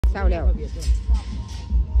เศร้าแล้ว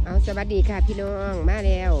เอาสวัสดีค่ะพี่น้องมาแ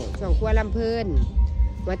ล้วช่องครัวลำเพลิน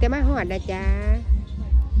ว่าแต่มาหอดนะจ๊ะ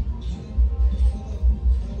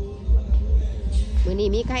มื้อนี้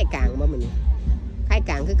มีไข่กลางบ่มื้อนี้ไข่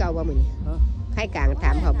กลางคือเก่าบ่มื้อนี้ไข่กลางถ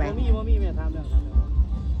ามเขาไปบ่มีแม่ถามแล้ว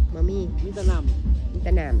บ่มีแต่น้ำมีแ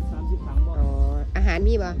ต่น้ำ30 ถังบ่อ๋ออาหาร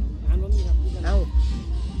มีบ่อาหารบ่มีครับเอ้า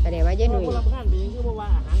แสดงว่าเจ๊หนุ่ยคนรับงานเป็นยังคือบ่ว่า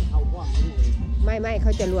อาหารเขาพร้อมไม่เข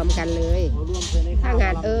าจะรวมกันเลยถ้างา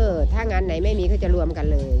นถ้างานไหนไม่มีเขาจะรวมกัน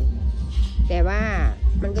เลยแต่ว่า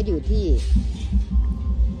มันก็อยู่ที่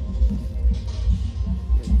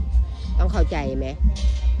ต้องเข้าใจไหม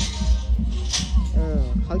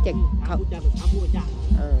เขาจะเขาจะทำผู้จ้าง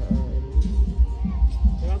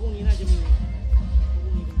แต่ว่าพรุ่งนี้น่าจะมี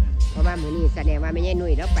เพราะว่ามื้อนี้แสดงว่าไม่ใช่ห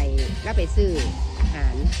นุ่ยแล้วไปซื้ออาหา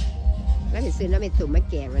รแล้วไปซื้อแล้วไปตุ่มมะ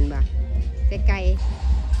แกงมันบ่ไกล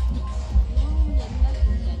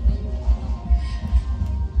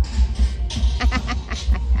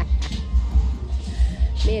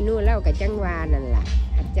เมนูเล่ากับจังหวานั่นแหละ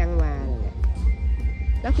จังหวานั่นแหละ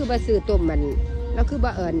แล้วคือมาซื้อต้มมันแล้วคือม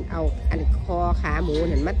าเอาอันคอขาหมู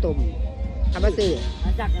นั่นมาต้มเอามาซื้อข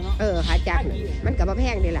าจักเนาะขาจักมันกับมะแพ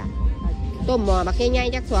งดีล่ะต้มหม้อบักใหญ่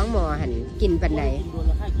ๆจัก2 หม้อหั่นกินปันใด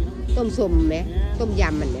ต้มส้มไหมต้มย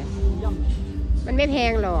ำมันเนี่ยมันไม่แพ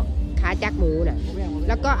งหรอกขาจักหมูน่ะแ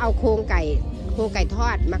ล้วก็เอาโครงไก่ทอ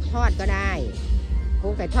ดมักทอดก็ได้โคร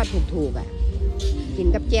งไก่ทอดถูกๆอ่ะกิน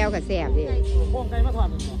กับแจ่วกับแซ่บดิโครงไก่มาทอด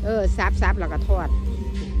ซับแล้วก็ทอด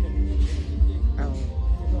เอา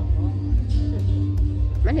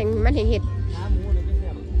มันเห็นเห็ด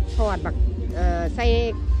ทอดแบบใส่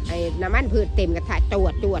ไอ้น้ำมันพืชเต็มกระทะตรว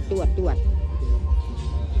จ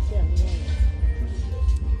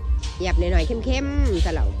หยับหน่อยๆเข้มๆซ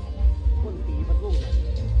ะเหล่า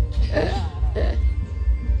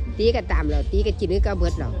ตีก็ตามเราตีก็กินนึกก็เบิ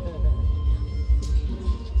ดเรา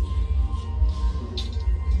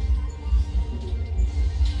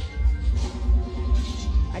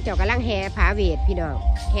เจ้ากำลังแห่ผาเวทพี่น้อง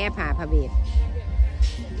แห่ผาเวท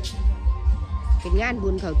เป็นงานบุ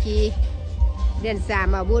ญเขาจีเดือน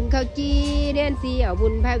3เอาบุญเขาจีเดือน4เอาบุ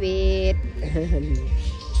ญผาเวท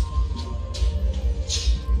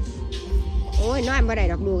โอ้ยนอนบ่ได้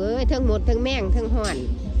ดอกดูเอ้ยทั้งหมดทั้งแมงทั้งห่อน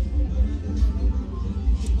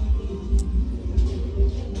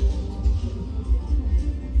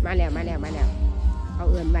มาแล้วเขา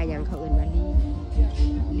เอื่นมายังเขาเอื่นมาลี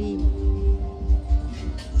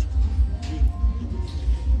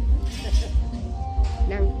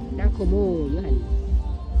นั่งโคโมอยู่หัน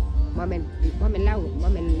ว่ามันเ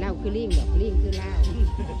ล่าคือลิงแบบลิงคือเล่า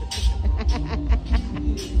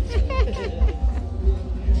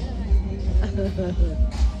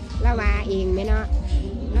ละวาเองไหมเนาะ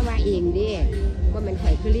ละวาเองดิว่ามันข่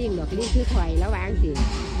อยคือลิงดอกลิงคือข่อยละวางสิ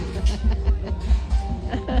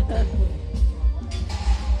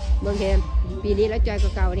เมืองเทนปีนี้แล้วจอย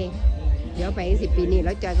เก่าดิเดี๋ยวไป10 ปีนี้แ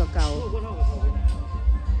ล้วจอยเก่า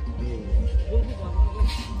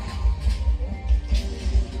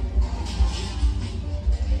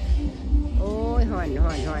โอ้ยห่อน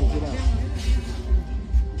พี่น้อง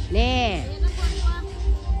แน่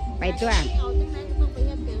ไปตัว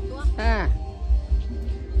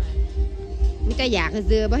มิจะอยาก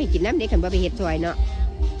ซื้อบ่ให้กินน้ำเด็กขันบ่ไปเห็ดซอยเนาะ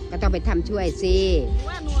ก็ต้องไปทำช่วยสิ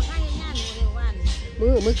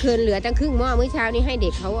มื้อคืนเหลือตั้งครึ่งหม้อมื้อเช้านี้ให้เด็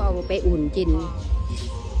กเขาเอาไปอุ่นกิน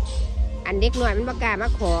อันเด็กน้อยมันประกาศมา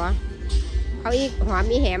ขอเขาอีหอม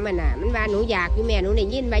อีแหมมันน่ะมันว่าหนูอยากอยู่แม่หนูได้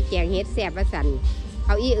ยินใบแจงเฮ็ดแซ่บประสันเข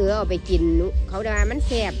าอีเอาไปกินเขาได้มันแ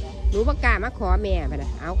ซ่บหนูประกาศมาขอแม่พะน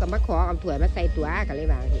ะเอากับมาขอเอาถ้วยมาใส่ตัวกันเลย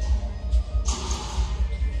ว่า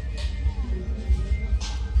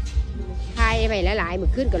ไทยไปหลายๆมื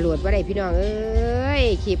อขึ้นกับโหลดว่าไรพี่น้องเอ้ย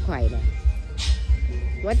คลิปข่อยนะ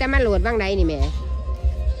ว่าจะมาโหลดบ้างใดนี่แม่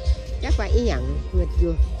จักว่าอีหยังเงือดอ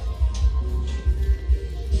ยู่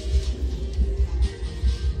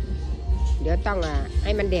เดี๋ยวต้องใ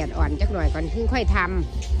ห้มันแดดอ่อนจักหน่อยก่อนถึงค่อยท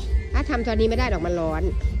ำถ้าทำตอนนี้ไม่ได้ดอกมันร้อน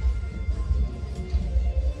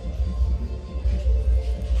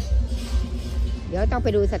เดี๋ยวต้องไป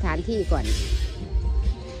ดูสถานที่ก่อน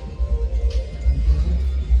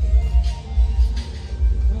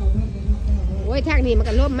โอ้ยทางนี้มัน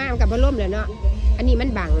ก็ล่มมากมันก็บ่ล่มเลยเนาะอันนี้มัน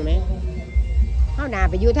บังไหมเข้าหนา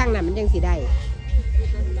ไปอยู่ทางนั้นมันยังสิได้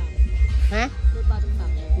ฮะ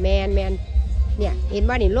แมนเนี่ยเห็น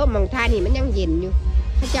ว่านี่ล่มมองท่านี่มันยังเย็นอยู่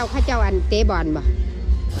ข้าเจ้าอันเตะบอลบ่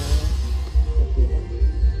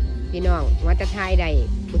พี่น้องว่าจะทายได้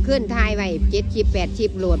มันขึ้นทายไว้7 ชิป 8 ชิ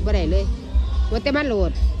ปโหลดว่าได้เลยว่าแต่มันโหล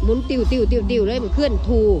ดหมุนติวเลยมันขึ้น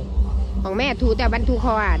ทูของแม่ทูแต่บรรทุกค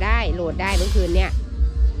อได้โหลดได้เมื่อคืนเนี่ย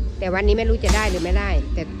แต่วันนี้ไม่รู้จะได้หรือไม่ได้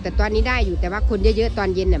แต่ตอนนี้ได้อยู่แต่ว่าคนเยอะๆตอน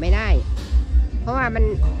เย็นน่ะไม่ได้เพราะว่า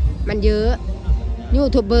มันเยอะยู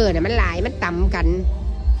ทูบเบอร์น่ะมันหลายมันต่ำกัน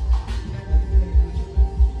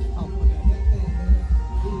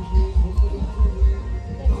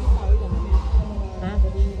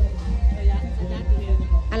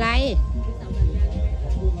อะไร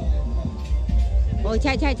โอ้ใ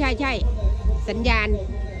ช่สัญญ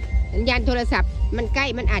าณโทรศัพท์มันใกล้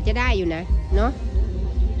มันอาจจะได้อยู่นะเนาะ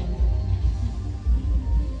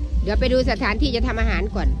เดี๋ยวไปดูสถานที่จะทำอาหาร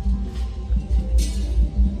ก่อน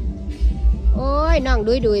โอ้ยน้อง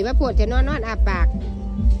ดุยมาปวดจะนอนอาปาก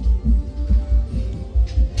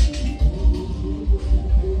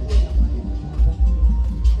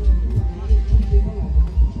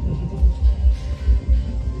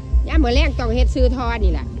ย่าเหมือนแรงต้องเฮ็ดซื้อทอ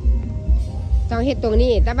นี่แหละต้องเฮ็ดตรง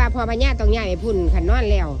นี้แต่ว่าพอพญาต้องย้ายไปพุ่นขันนอน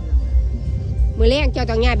แล้วมือแรงเจ้า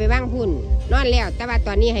ต้องย้ายไปว่างพุ่นนอนแล้วแต่ว่าต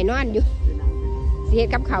อนนี้ให้นอนอยู่เฮ็ด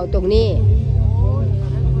กับเขาตรงนี้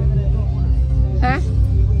ฮะ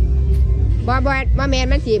บ่แมน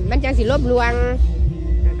มันจังสิลบลวง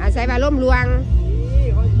อาศัยว่าล้มลวง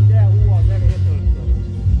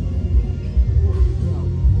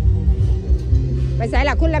ไปใส่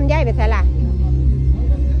ละคุณลำไยไปใส่ละ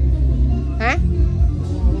ฮะ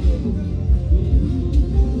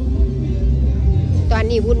ตอน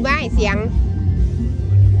นี้วุ่นวายเสียง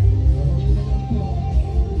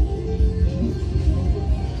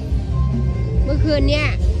เมื่อคืนเนี่ย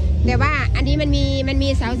แต่ว่าอันนี้มันมี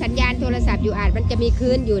เสาสัญญาณโทรศัพท์อยู่อาจมันจะมีคื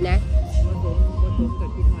นอยู่นะ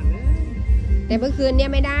แต่เมื่อคืนเนี่ย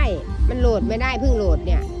ไม่ได้มันโหลดไม่ได้เพิ่งโหลดเ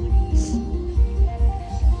นี่ย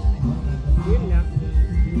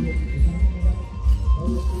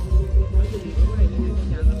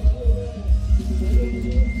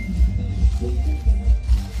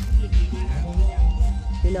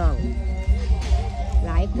พี่น้องห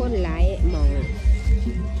ลายคนหลายหมอง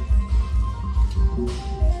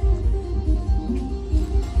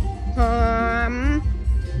ห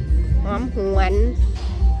อมหวน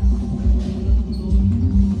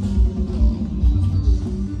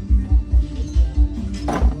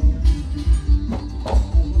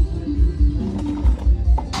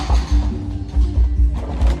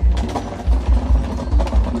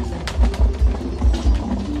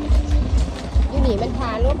อยู่นี่มันทา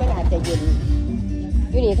ร่มมันอาจจะเย็น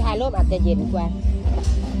อยู่นี่ทาร่มอาจจะเย็นกว่า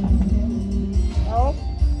เอา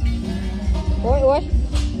โอ้ย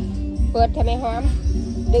เปิดทำไมหอม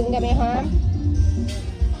ดึงทำไมหอม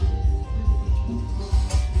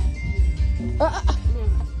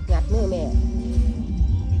งัดมือแม่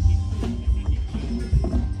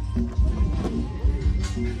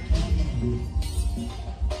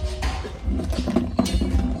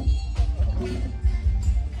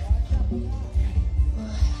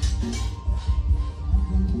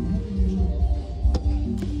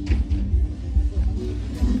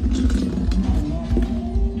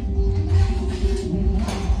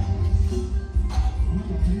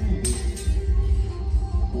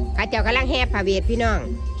เจ้ากำลังแห่พาเวทพี่น้อง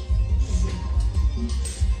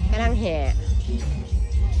กำลังแห่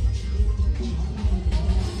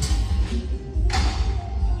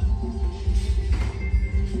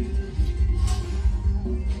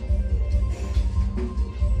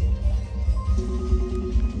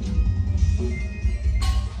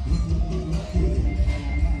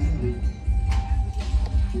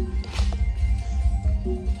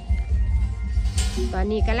ตอน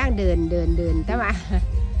นี้กำลังเดินแต่ว่า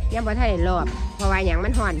ยังบ่ทันได้รอบเพราะว่าอย่างมั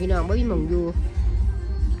นห่อนพี่น้องบ่มีหม่องอยู่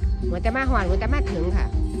หัวแต่มาห่อนหัวแต่มาถึงค่ะ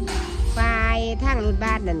ไฟทางรถ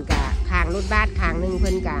บัสนั่นกะข้างรถบัสข้างหนึ่งเ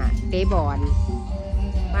พิ่นกะเตะบอล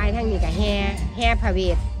ไฟทางนี้กะแห่พาเว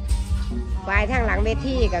ทไฟทางหลังเว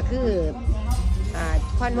ทีก็คือ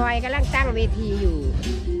คอนวอยกำลังตั้งเวทีอยู่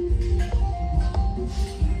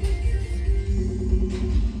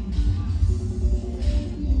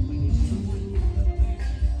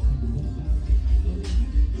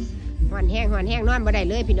หอนแห้งนอนบ่ได้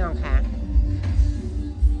เลยพี่น้องค่ะ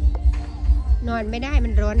นอนไม่ได้มั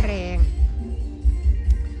นร้อนแรง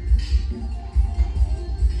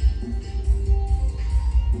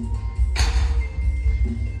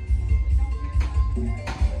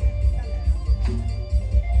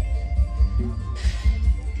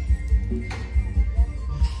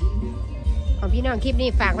ของพี่น้องคลิปนี้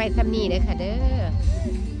ฝากไว้ซ้ำนี้เลยค่ะเด้อ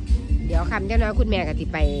เดี๋ยวคำเจ้าน้อยคุณแม่ก็สิ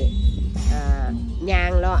ไปยา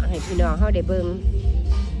งเลาะให้พี่น้องเขาได้เบิ่ง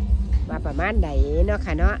ว่าประมาณไหนเนาะ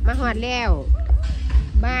ค่ะเนาะมาฮอดแล้ว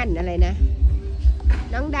บ้านอะไรนะ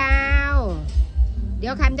น้องดาวเดี๋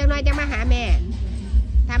ยวคำจังน้อยจะมาหาแม่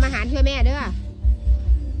ทำอาหารช่วยแม่เด้อ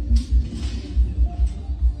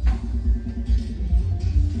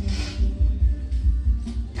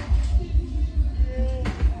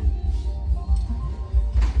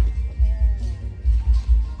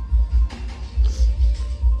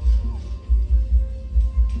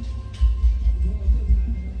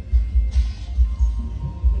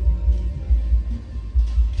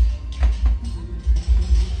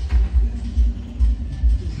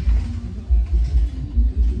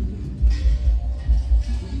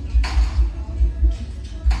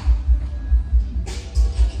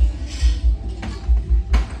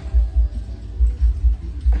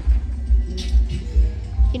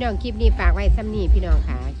น้องคลิปนี้ฝากไว้ซ้ำนี้พี่น้อง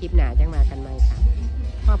ค่ะคลิปหน้าจังมากันใหม่ค่ะ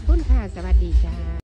ขอบคุณค่ะสวัสดีจ้า